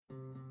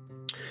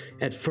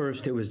At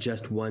first, it was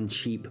just one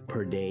sheep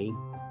per day.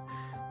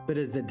 But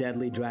as the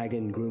deadly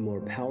dragon grew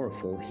more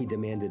powerful, he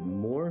demanded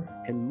more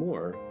and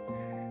more.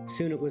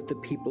 Soon it was the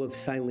people of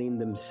Cylene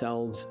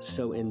themselves,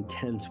 so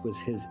intense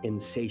was his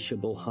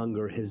insatiable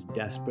hunger, his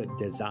desperate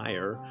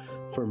desire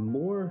for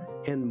more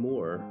and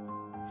more.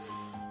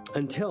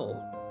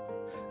 Until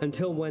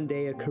one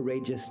day a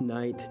courageous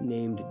knight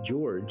named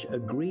George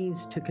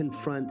agrees to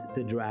confront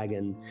the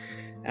dragon.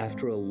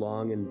 After a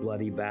long and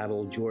bloody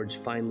battle, George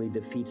finally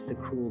defeats the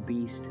cruel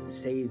beast,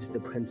 saves the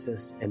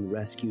princess, and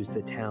rescues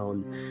the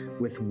town.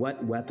 With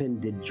what weapon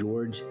did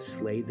George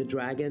slay the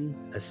dragon?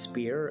 A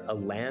spear, a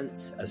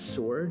lance, a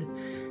sword?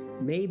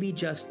 Maybe,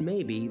 just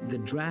maybe, the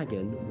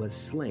dragon was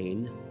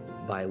slain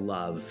by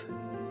love.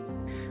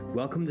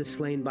 Welcome to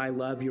Slain by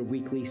Love, your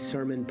weekly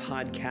sermon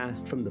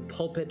podcast from the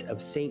pulpit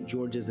of St.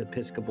 George's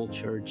Episcopal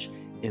Church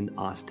in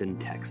Austin,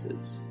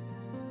 Texas.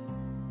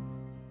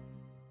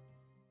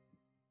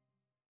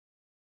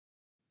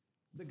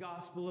 The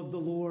Gospel of the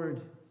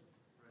Lord.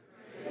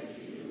 Praise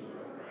to you,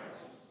 Lord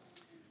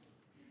Christ.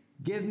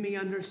 Give me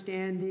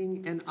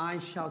understanding, and I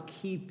shall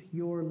keep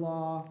your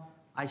law.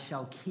 I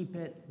shall keep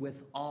it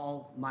with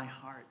all my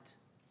heart.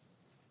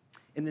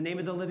 In the name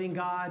of the living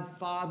God,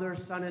 Father,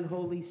 Son, and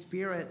Holy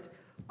Spirit,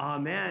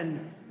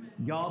 amen.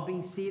 Y'all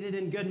be seated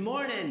and good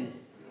morning.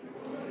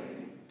 Good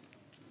morning.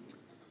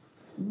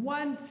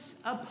 Once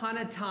upon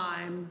a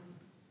time,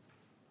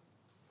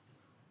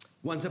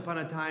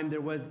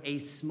 there was a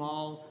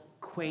small,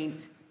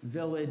 quaint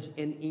village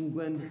in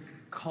England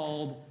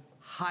called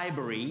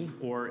Highbury,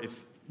 or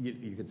if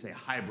you could say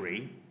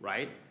Highbury,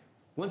 right?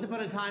 Once upon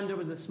a time, there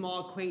was a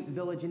small, quaint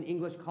village in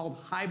English called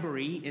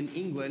Highbury in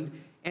England,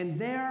 and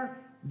there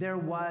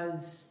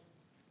was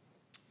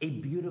a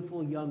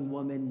beautiful young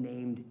woman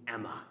named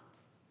Emma.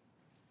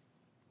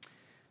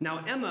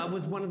 Now, Emma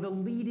was one of the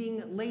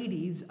leading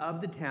ladies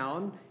of the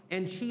town,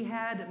 and she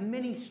had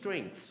many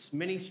strengths.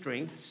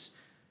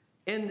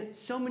 In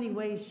so many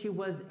ways, she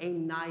was a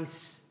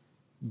nice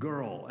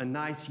girl, a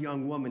nice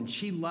young woman.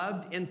 She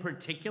loved, in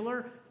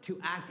particular, to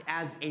act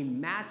as a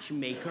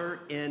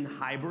matchmaker in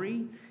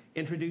Highbury,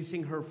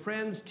 introducing her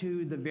friends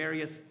to the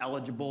various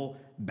eligible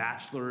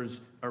bachelors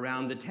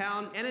around the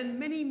town. And in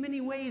many, many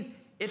ways,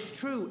 it's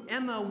true,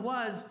 Emma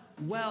was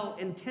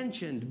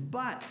well-intentioned,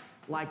 but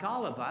like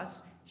all of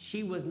us,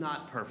 she was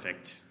not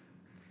perfect.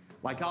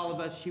 Like all of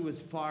us, she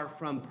was far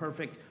from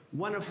perfect.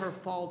 One of her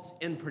faults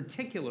in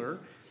particular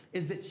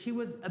is that she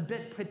was a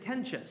bit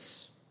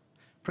pretentious.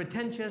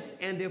 Pretentious,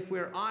 and if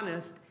we're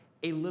honest,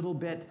 a little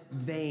bit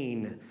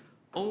vain.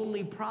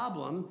 Only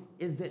problem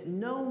is that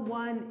no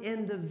one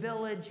in the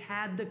village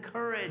had the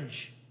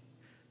courage.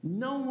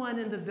 No one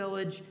in the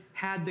village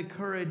had the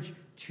courage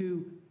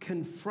to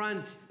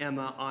confront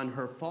Emma on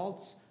her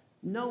faults.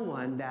 No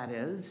one, that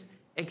is,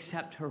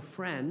 except her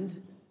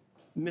friend,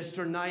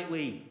 Mr.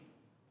 Knightley.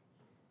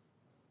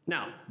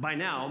 Now, by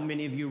now,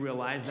 many of you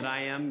realize that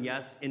I am,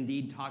 yes,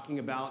 indeed, talking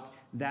about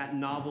that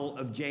novel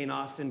of Jane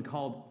Austen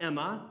called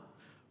Emma.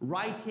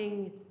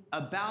 Writing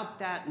about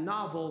that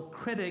novel,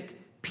 critic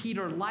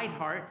Peter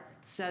Leithart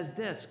says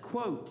this,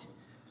 quote,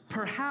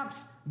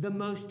 perhaps the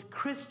most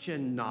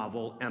Christian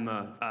novel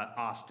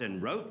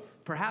Austen wrote,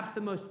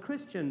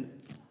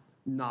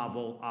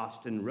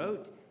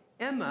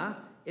 Emma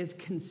is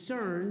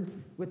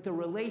concerned with the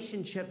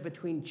relationship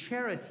between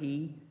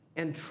charity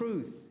and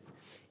truth.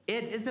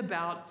 It is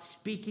about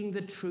speaking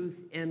the truth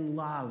in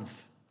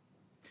love,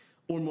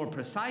 or more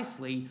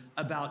precisely,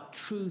 about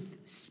truth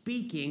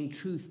speaking,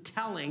 truth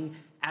telling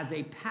as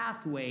a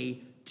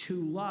pathway to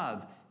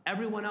love.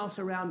 Everyone else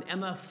around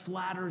Emma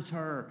flatters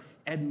her,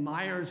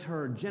 admires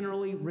her,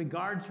 generally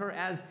regards her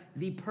as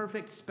the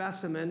perfect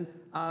specimen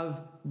of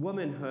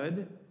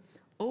womanhood.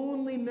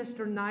 Only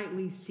Mr.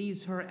 Knightley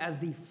sees her as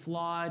the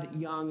flawed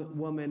young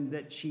woman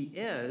that she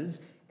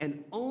is,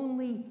 and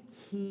only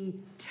he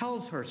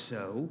tells her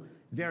so,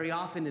 very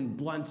often in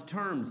blunt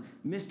terms.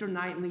 Mr.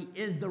 Knightley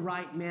is the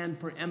right man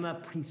for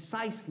Emma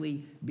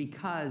precisely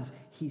because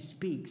he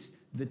speaks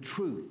the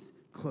truth,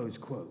 close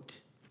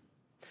quote.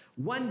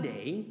 One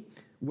day,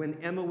 when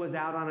Emma was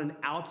out on an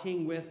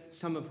outing with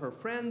some of her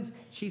friends,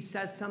 she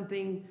says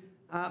something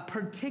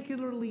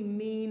particularly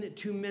mean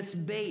to Miss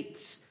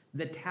Bates,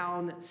 the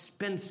town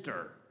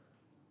spinster.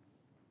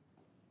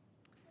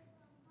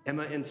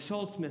 Emma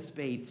insults Miss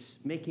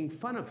Bates, making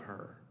fun of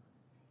her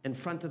in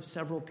front of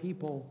several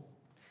people.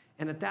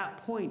 And at that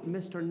point,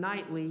 Mr.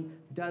 Knightley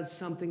does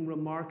something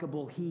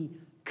remarkable. He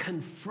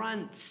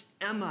confronts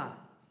Emma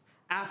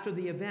after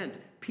the event.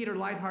 Peter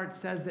Leithart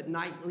says that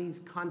Knightley's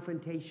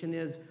confrontation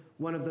is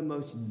one of the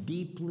most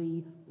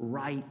deeply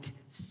right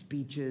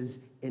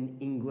speeches in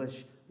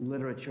English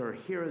literature.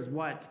 Here is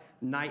what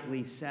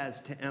Knightley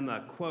says to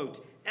Emma,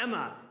 quote,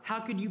 Emma, how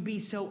could you be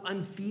so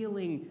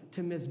unfeeling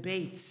to Miss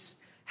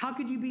Bates? How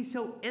could you be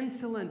so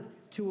insolent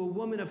to a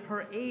woman of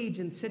her age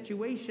and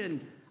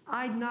situation?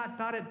 I'd not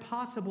thought it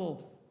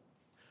possible.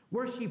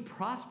 Were she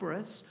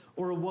prosperous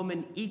or a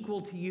woman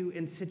equal to you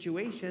in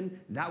situation,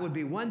 that would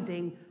be one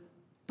thing,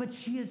 but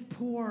she is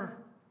poor.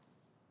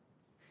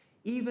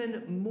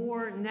 even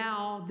more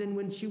now than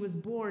when she was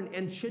born.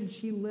 And should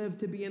she live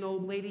to be an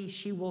old lady,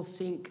 she will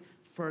sink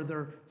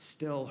further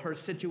still. Her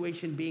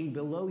situation being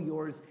below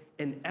yours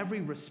in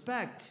every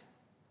respect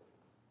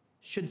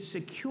should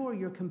secure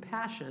your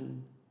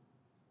compassion.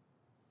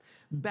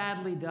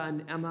 Badly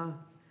done, Emma.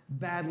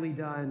 Badly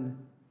done.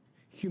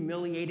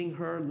 Humiliating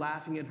her,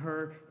 laughing at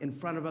her in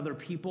front of other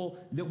people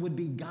that would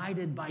be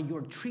guided by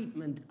your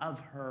treatment of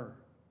her.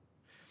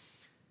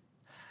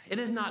 It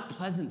is not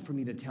pleasant for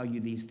me to tell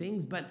you these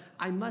things, but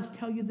I must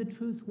tell you the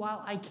truth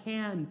while I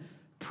can,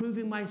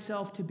 proving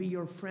myself to be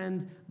your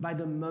friend by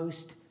the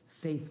most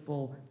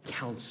faithful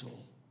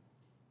counsel.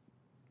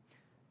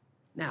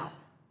 Now,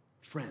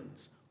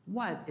 friends,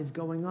 what is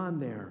going on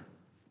there?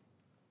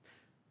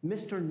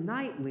 Mr.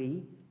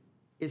 Knightley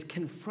is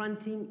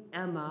confronting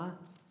Emma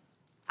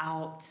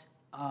out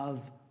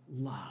of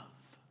love.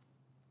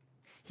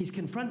 He's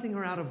confronting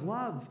her out of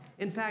love.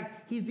 In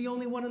fact, he's the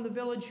only one in the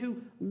village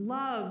who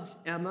loves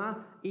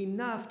Emma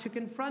enough to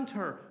confront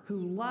her, who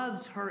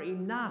loves her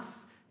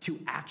enough to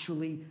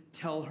actually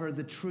tell her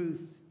the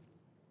truth.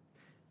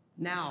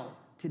 Now,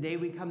 today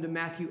we come to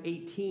Matthew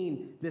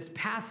 18, this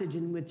passage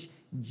in which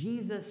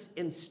Jesus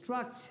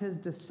instructs his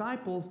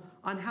disciples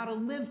on how to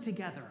live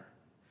together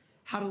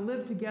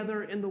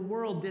in the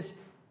world, this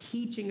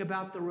teaching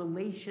about the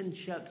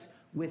relationships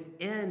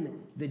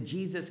within the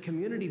Jesus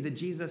community, the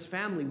Jesus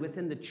family,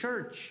 within the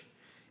church.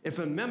 If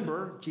a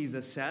member,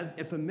 Jesus says,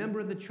 if a member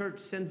of the church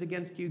sins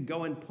against you,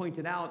 go and point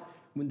it out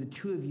when the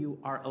two of you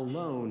are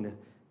alone.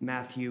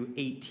 Matthew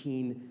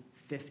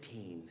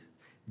 18:15.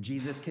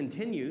 Jesus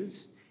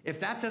continues, if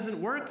that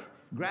doesn't work,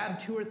 grab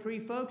 2 or 3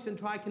 folks and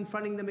try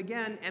confronting them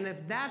again. And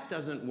if that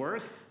doesn't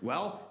work,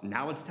 well,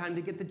 now it's time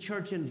to get the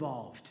church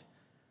involved.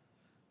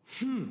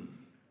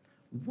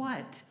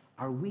 What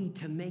are we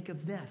to make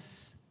of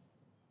this?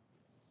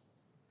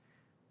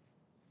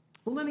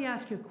 Well, let me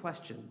ask you a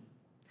question.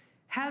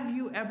 Have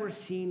you ever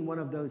seen one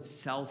of those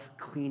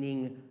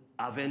self-cleaning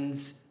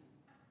ovens?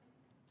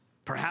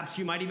 Perhaps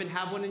you might even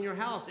have one in your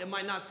house. It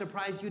might not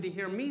surprise you to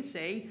hear me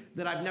say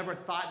that I've never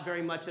thought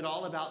very much at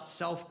all about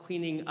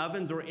self-cleaning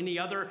ovens or any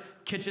other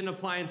kitchen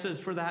appliances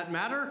for that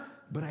matter,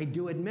 but I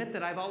do admit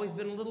that I've always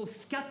been a little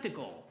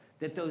skeptical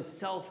that those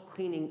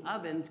self-cleaning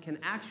ovens can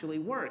actually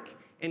work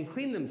and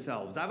clean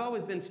themselves. I've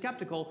always been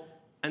skeptical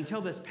until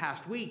this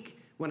past week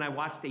when I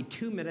watched a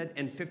 2-minute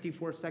and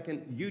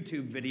 54-second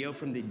YouTube video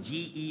from the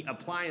GE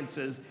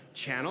Appliances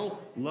channel.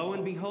 Lo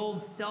and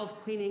behold,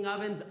 self-cleaning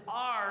ovens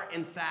are,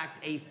 in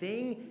fact, a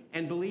thing,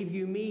 and believe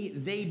you me,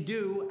 they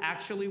do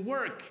actually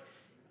work.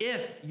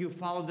 If you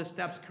follow the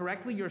steps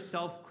correctly, your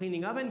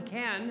self-cleaning oven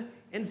can,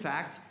 in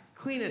fact,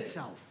 clean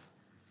itself.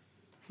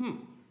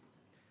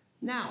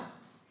 Now,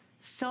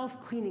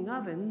 self-cleaning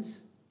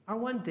ovens are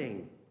one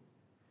thing.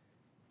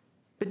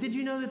 But did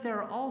you know that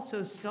there are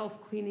also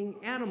self-cleaning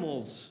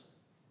animals?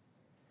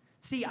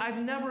 See, I've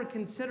never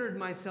considered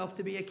myself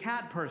to be a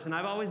cat person.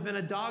 I've always been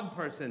a dog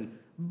person.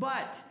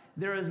 But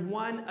there is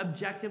one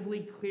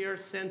objectively clear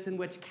sense in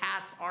which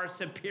cats are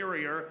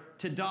superior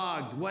to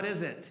dogs. What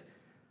is it?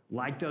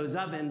 Like those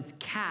ovens,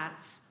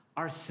 cats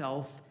are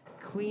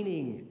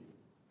self-cleaning.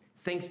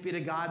 Thanks be to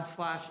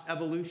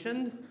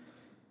God/evolution,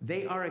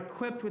 they are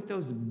equipped with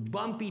those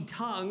bumpy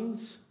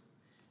tongues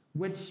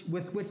with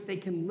which they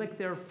can lick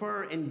their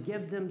fur and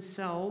give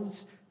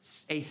themselves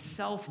a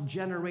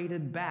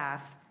self-generated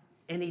bath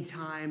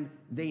anytime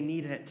they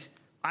need it.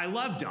 I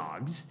love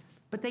dogs,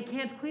 but they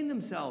can't clean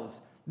themselves.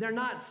 They're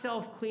not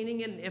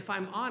self-cleaning, and if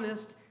I'm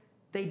honest,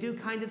 they do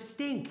kind of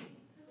stink.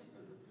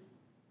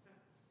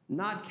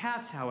 Not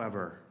cats,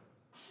 however.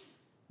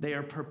 They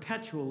are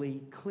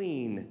perpetually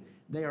clean.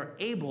 They are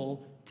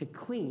able to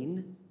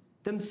clean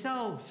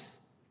themselves.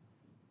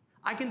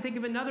 I can think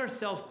of another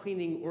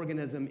self-cleaning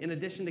organism in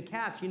addition to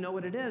cats. You know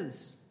what it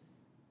is?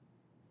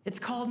 It's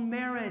called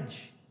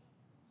marriage.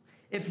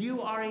 If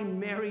you are a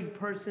married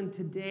person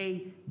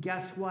today,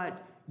 guess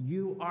what?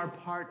 You are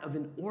part of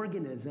an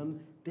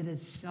organism that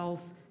is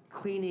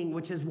self-cleaning,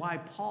 which is why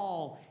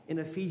Paul, in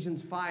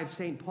Ephesians 5,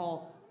 St.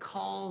 Paul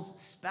calls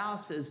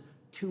spouses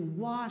to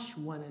wash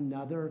one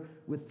another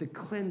with the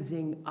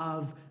cleansing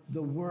of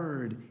the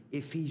word,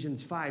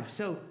 Ephesians 5.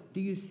 So, do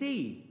you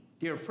see,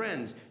 dear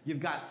friends, you've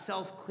got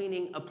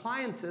self-cleaning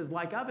appliances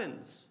like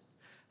ovens,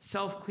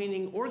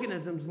 self-cleaning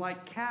organisms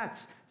like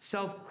cats,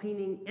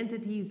 self-cleaning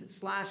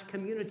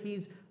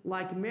entities/communities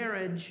like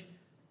marriage.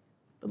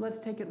 But let's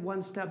take it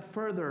one step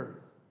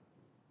further.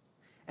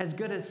 As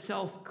good as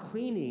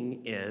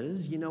self-cleaning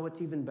is, you know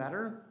what's even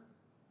better?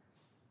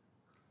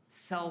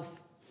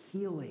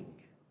 Self-healing.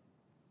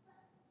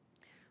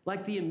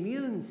 Like the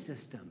immune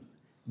system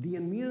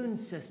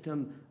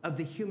of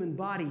the human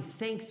body,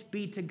 thanks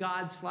be to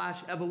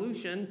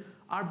God/evolution,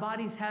 our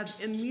bodies have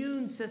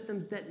immune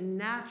systems that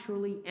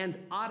naturally and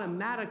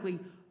automatically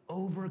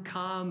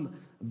overcome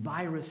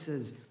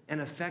viruses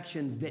and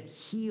infections, that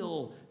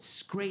heal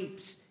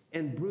scrapes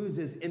and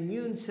bruises,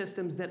 immune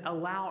systems that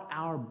allow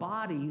our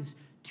bodies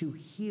to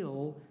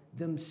heal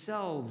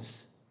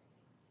themselves.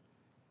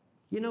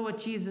 You know what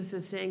Jesus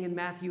is saying in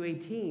Matthew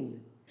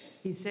 18?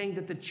 He's saying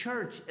that the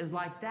church is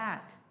like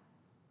that.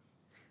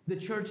 The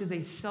church is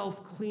a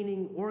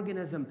self-cleaning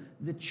organism.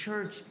 The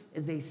church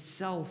is a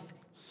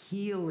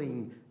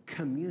self-healing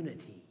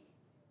community.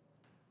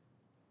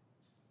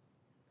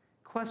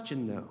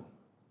 Question, though.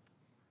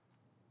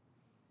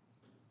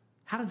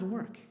 How does it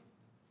work?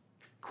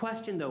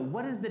 Question, though,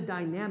 what is the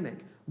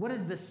dynamic? What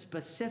is the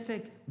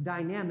specific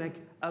dynamic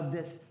of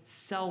this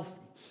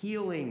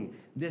self-healing,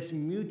 this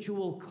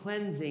mutual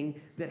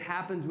cleansing that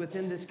happens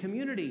within this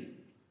community?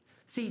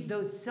 See,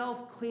 those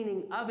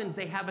self-cleaning ovens,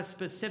 they have a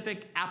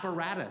specific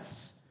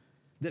apparatus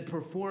that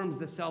performs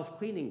the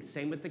self-cleaning.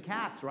 Same with the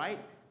cats, right?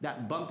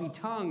 That bumpy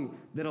tongue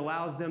that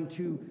allows them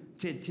to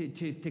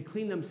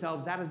clean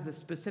themselves, that is the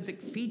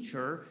specific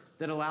feature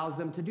that allows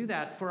them to do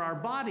that. For our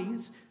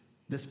bodies,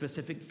 the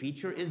specific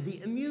feature is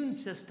the immune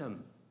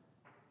system.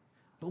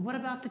 But what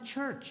about the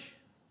church?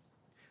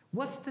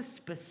 What's the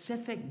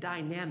specific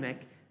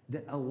dynamic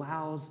that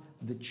allows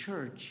the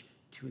church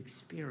to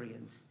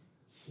experience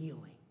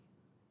healing?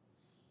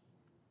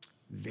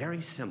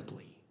 Very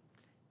simply,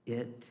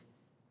 it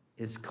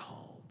is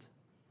called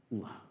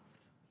love.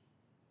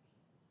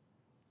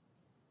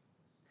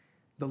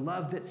 The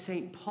love that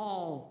St.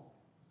 Paul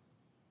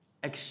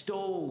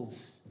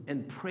extols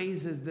and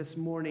praises this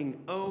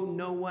morning. Oh,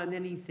 no one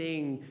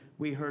anything,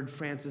 we heard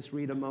Francis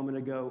read a moment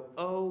ago.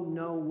 Oh,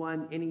 no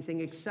one anything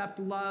except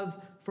love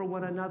for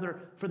one another,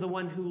 for the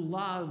one who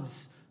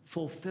loves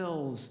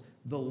fulfills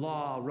the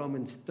law,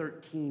 Romans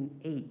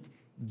 13:8.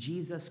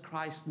 Jesus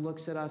Christ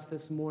looks at us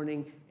this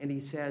morning and he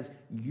says,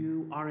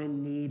 you are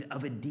in need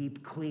of a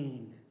deep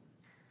clean.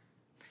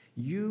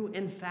 You,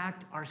 in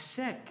fact, are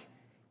sick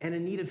and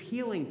in need of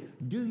healing.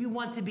 Do you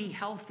want to be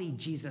healthy?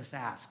 Jesus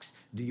asks.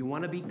 Do you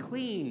want to be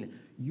clean?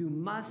 You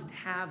must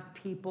have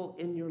people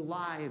in your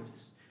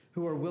lives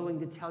who are willing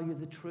to tell you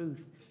the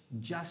truth,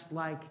 just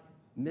like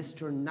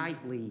Mr.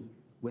 Knightley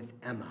with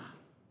Emma.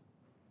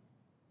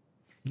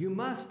 You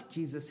must,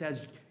 Jesus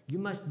says, you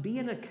must be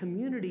in a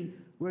community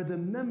where the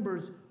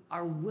members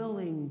are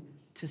willing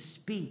to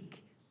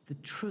speak the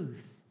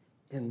truth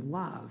in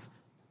love.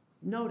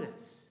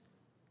 Notice,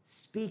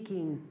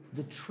 speaking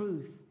the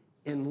truth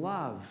in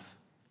love.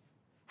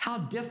 How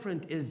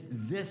different is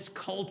this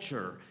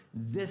culture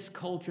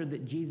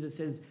that Jesus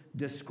is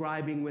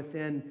describing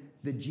within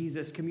the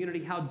Jesus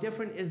community? How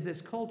different is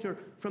this culture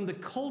from the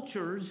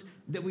cultures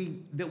that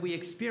we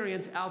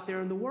experience out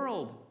there in the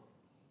world?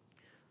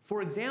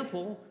 For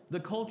example, the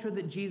culture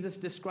that Jesus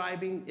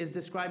is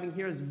describing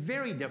here is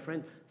very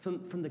different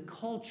from the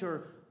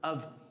culture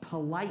of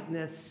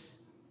politeness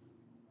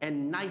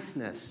and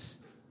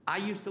niceness. I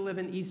used to live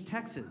in East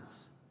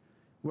Texas,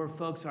 where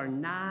folks are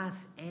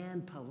nice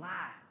and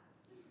polite.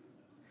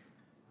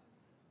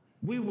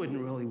 We wouldn't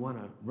really want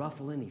to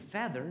ruffle any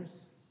feathers,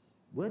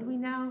 would we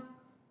now?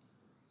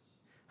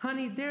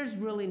 Honey, there's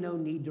really no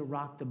need to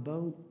rock the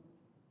boat.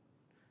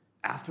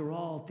 After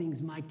all,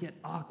 things might get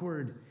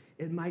awkward.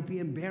 It might be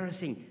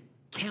embarrassing.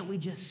 Can't we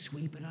just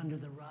sweep it under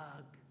the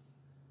rug?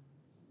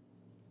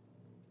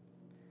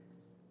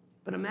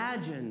 But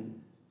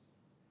imagine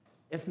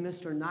if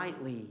Mr.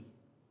 Knightley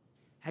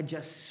had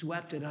just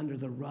swept it under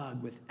the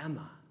rug with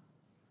Emma.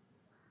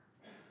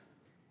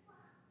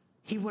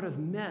 He would have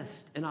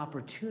missed an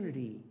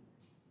opportunity,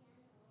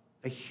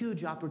 a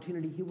huge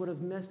opportunity. He would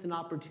have missed an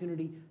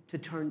opportunity to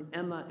turn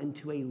Emma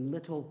into a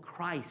little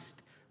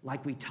Christ,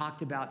 like we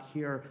talked about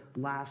here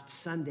last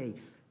Sunday,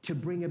 to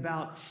bring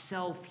about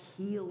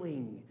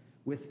self-healing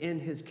within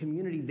his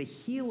community, the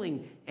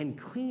healing and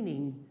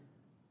cleaning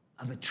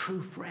of a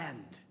true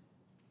friend.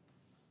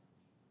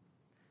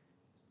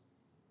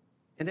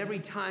 And every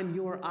time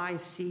you or I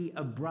see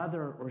a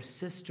brother or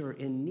sister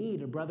in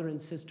need, a brother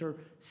and sister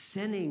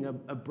sinning,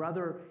 a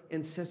brother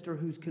and sister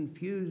who's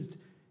confused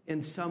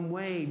in some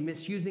way,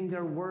 misusing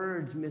their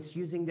words,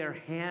 misusing their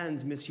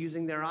hands,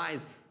 misusing their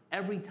eyes,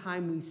 every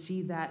time we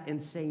see that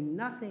and say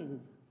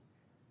nothing,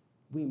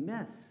 we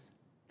miss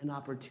an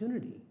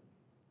opportunity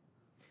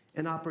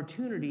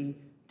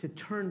to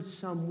turn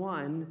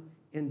someone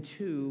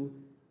into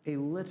a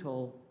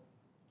little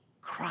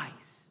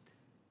Christ.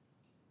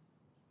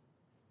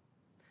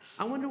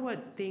 I wonder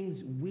what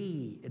things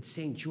we at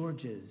St.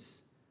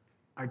 George's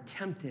are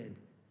tempted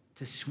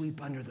to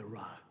sweep under the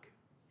rug.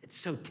 It's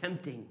so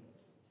tempting.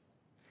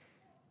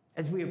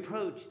 As we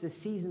approach the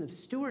season of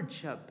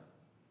stewardship,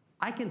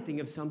 I can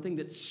think of something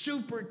that's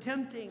super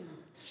tempting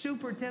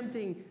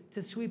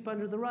to sweep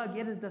under the rug.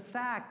 It is the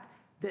fact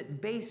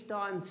that based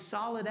on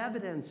solid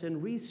evidence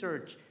and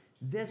research,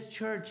 this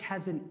church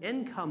has an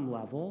income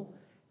level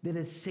that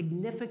is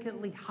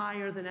significantly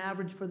higher than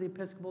average for the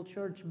Episcopal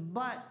Church,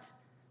 but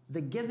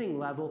the giving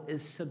level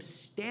is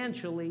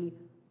substantially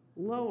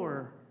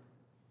lower.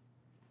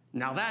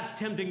 Now that's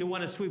tempting to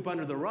want to sweep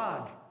under the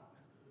rug.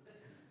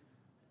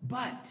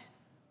 But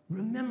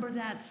remember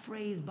that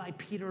phrase by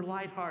Peter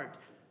Leithart,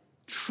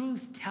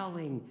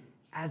 truth-telling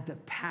as the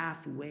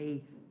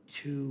pathway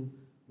to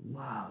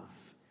love.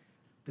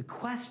 The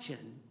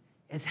question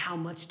is, how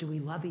much do we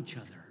love each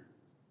other?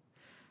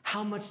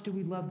 How much do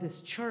we love this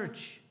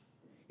church?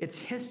 its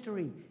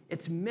history,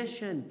 its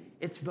mission,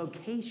 its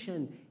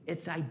vocation,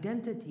 its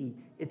identity,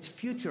 its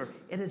future.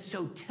 It is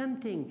so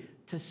tempting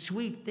to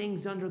sweep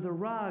things under the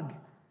rug,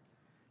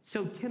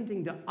 so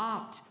tempting to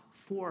opt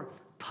for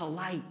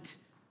polite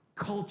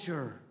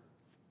culture.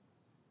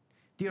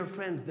 Dear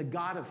friends, the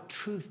God of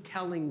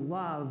truth-telling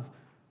love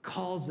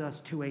calls us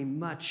to a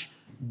much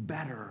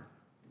better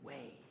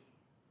way.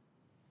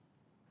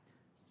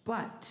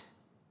 But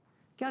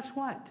guess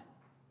what?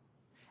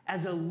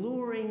 As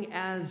alluring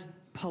as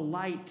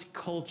polite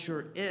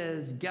culture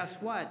is,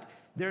 guess what?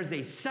 There's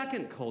a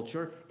second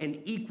culture,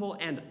 an equal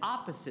and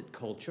opposite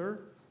culture,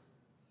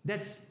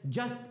 that's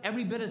just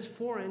every bit as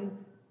foreign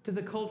to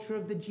the culture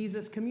of the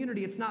Jesus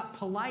community. It's not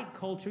polite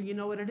culture. You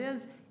know what it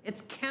is?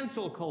 It's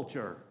cancel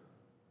culture.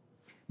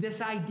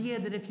 This idea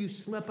that if you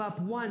slip up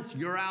once,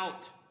 you're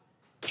out,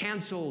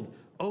 canceled,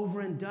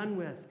 over and done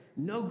with.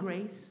 No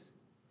grace,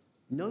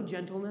 no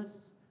gentleness,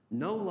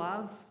 no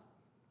love,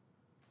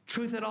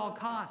 truth at all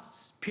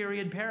costs,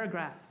 period,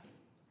 paragraph.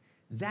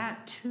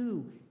 That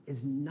too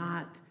is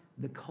not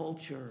the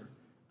culture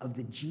of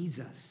the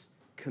Jesus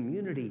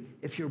community.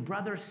 If your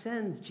brother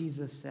sins,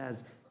 Jesus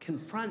says,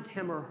 confront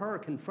him or her,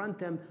 confront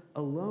them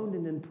alone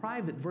and in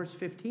private. Verse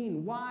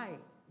 15, why?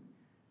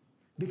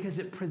 Because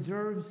it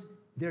preserves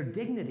their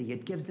dignity.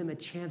 It gives them a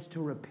chance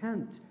to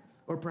repent,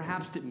 or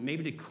perhaps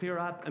maybe to clear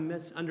up a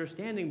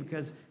misunderstanding,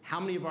 because how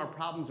many of our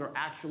problems are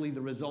actually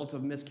the result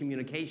of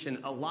miscommunication?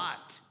 A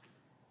lot.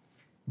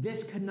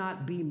 This could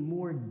not be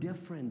more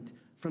different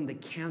from the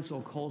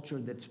cancel culture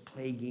that's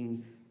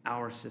plaguing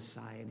our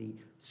society.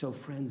 So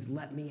friends,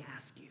 let me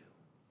ask you,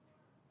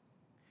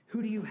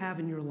 who do you have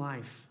in your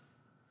life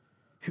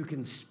who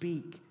can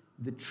speak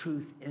the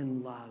truth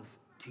in love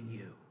to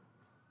you?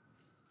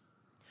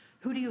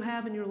 Who do you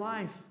have in your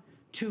life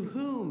to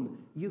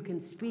whom you can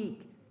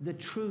speak the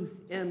truth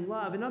in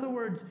love? In other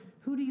words,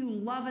 who do you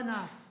love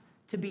enough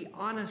to be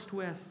honest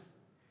with?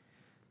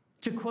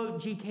 To quote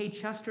G.K.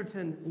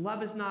 Chesterton,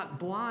 love is not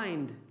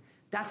blind.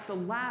 That's the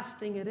last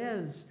thing it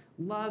is.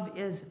 Love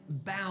is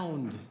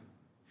bound.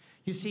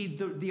 You see,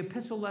 the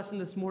epistle lesson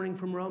this morning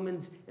from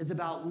Romans is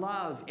about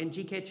love. And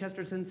G.K.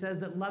 Chesterton says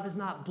that love is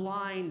not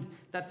blind.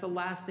 That's the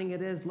last thing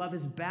it is. Love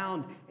is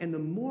bound. And the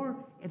more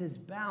it is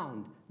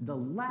bound, the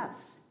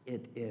less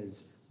it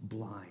is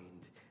blind.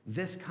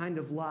 This kind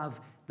of love,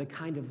 the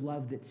kind of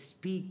love that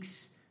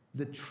speaks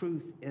the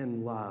truth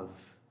in love,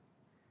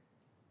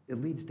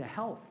 it leads to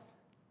health.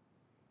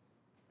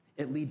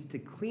 It leads to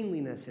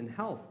cleanliness and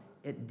health.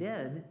 It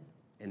did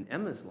in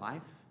Emma's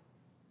life.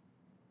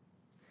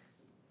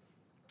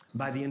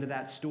 By the end of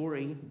that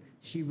story,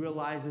 she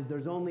realizes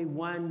there's only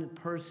one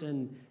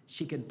person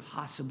she could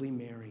possibly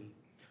marry.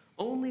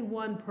 Only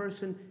one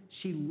person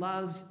she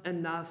loves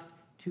enough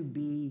to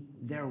be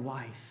their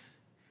wife.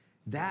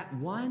 That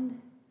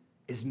one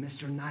is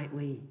Mr.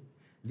 Knightley,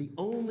 the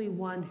only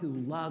one who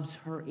loves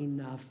her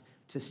enough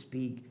to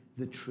speak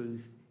the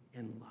truth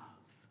in love.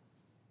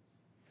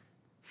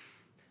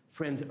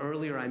 Friends,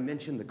 earlier I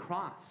mentioned the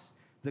cross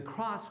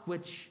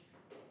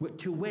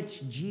to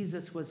which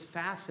Jesus was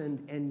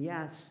fastened, and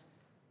yes,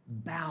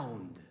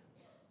 bound.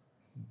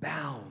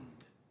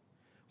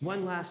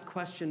 One last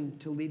question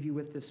to leave you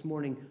with this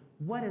morning.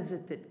 What is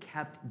it that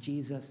kept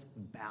Jesus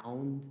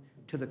bound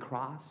to the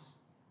cross?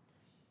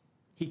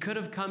 He could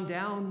have come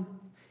down.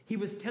 He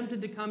was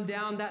tempted to come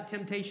down. That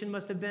temptation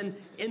must have been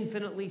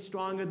infinitely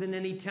stronger than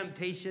any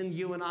temptation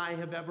you and I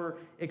have ever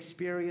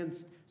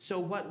experienced. So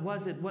what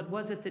was it? What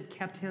was it that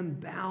kept him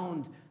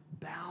bound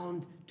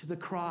to the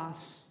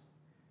cross?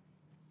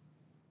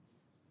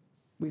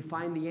 We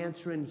find the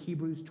answer in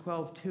Hebrews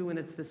 12:2, and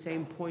it's the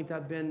same point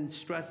I've been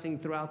stressing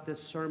throughout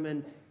this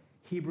sermon.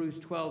 Hebrews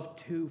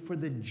 12:2, for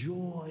the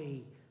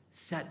joy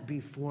set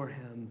before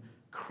him,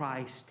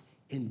 Christ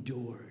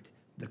endured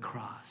the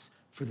cross.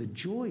 For the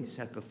joy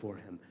set before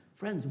him.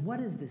 Friends, what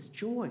is this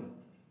joy?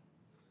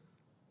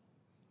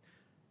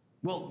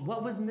 Well,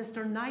 what was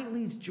Mr.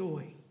 Knightley's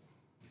joy?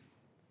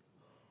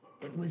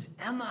 It was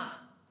Emma.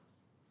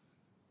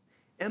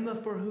 Emma,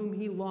 for whom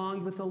he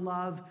longed with a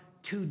love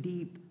too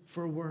deep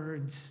for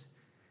words.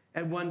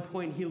 At one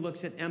point, he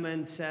looks at Emma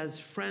and says,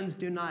 friends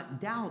do not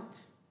doubt,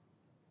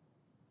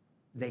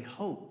 they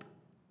hope.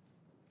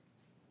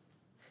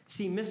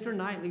 See, Mr.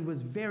 Knightley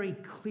was very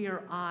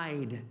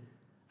clear-eyed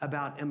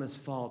about Emma's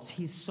faults.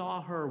 He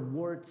saw her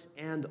warts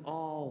and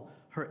all,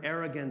 her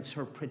arrogance,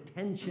 her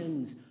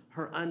pretensions,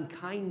 her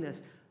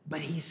unkindness,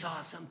 but he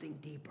saw something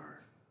deeper.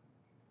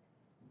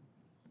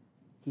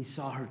 He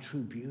saw her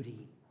true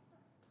beauty.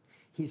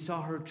 He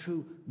saw her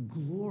true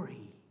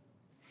glory.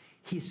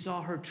 He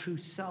saw her true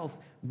self.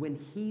 When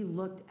he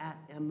looked at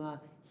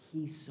Emma,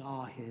 he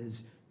saw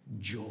his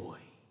joy.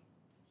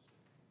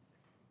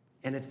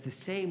 And it's the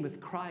same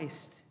with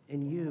Christ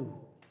and you.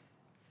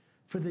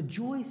 For the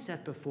joy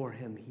set before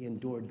him, he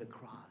endured the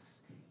cross.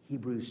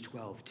 Hebrews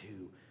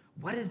 12:2.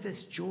 What is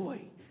this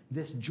joy?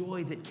 This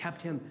joy that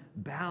kept him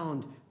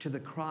bound to the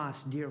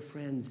cross, dear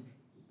friends,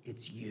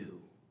 it's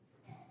you.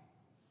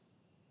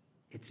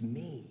 It's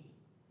me.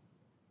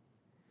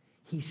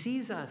 He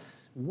sees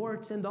us,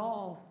 warts and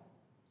all,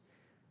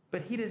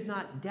 But he does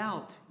not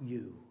doubt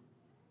you.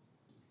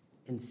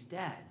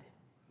 Instead,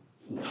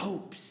 he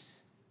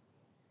hopes.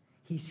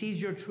 He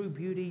sees your true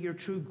beauty, your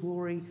true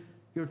glory,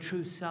 your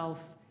true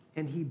self,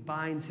 and he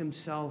binds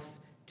himself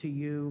to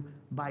you.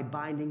 By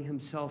binding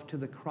himself to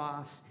the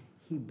cross,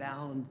 he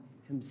bound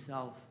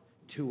himself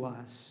to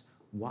us.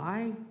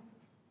 Why?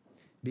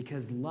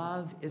 Because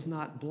love is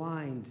not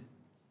blind.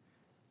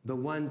 The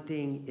one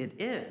thing it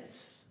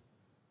is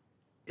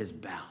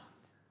bound.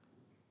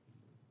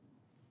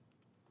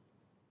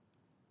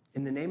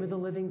 In the name of the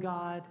living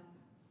God,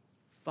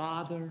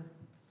 Father,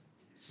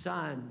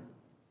 Son,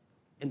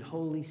 and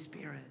Holy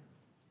Spirit.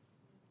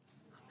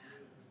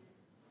 Amen.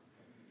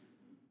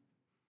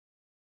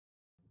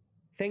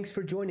 Thanks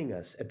for joining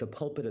us at the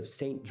pulpit of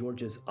St.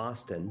 George's,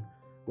 Austin,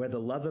 where the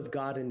love of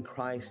God in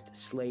Christ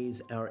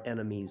slays our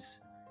enemies,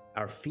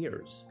 our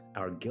fears,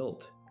 our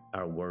guilt,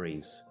 our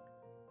worries.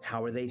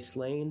 How are they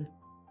slain?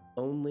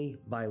 Only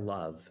by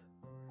love.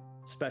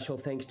 Special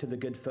thanks to the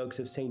good folks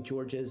of St.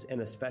 George's,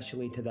 and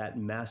especially to that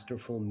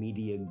masterful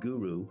media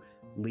guru,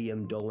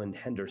 Liam Dolan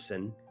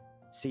Henderson.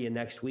 See you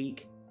next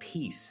week.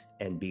 Peace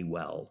and be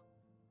well.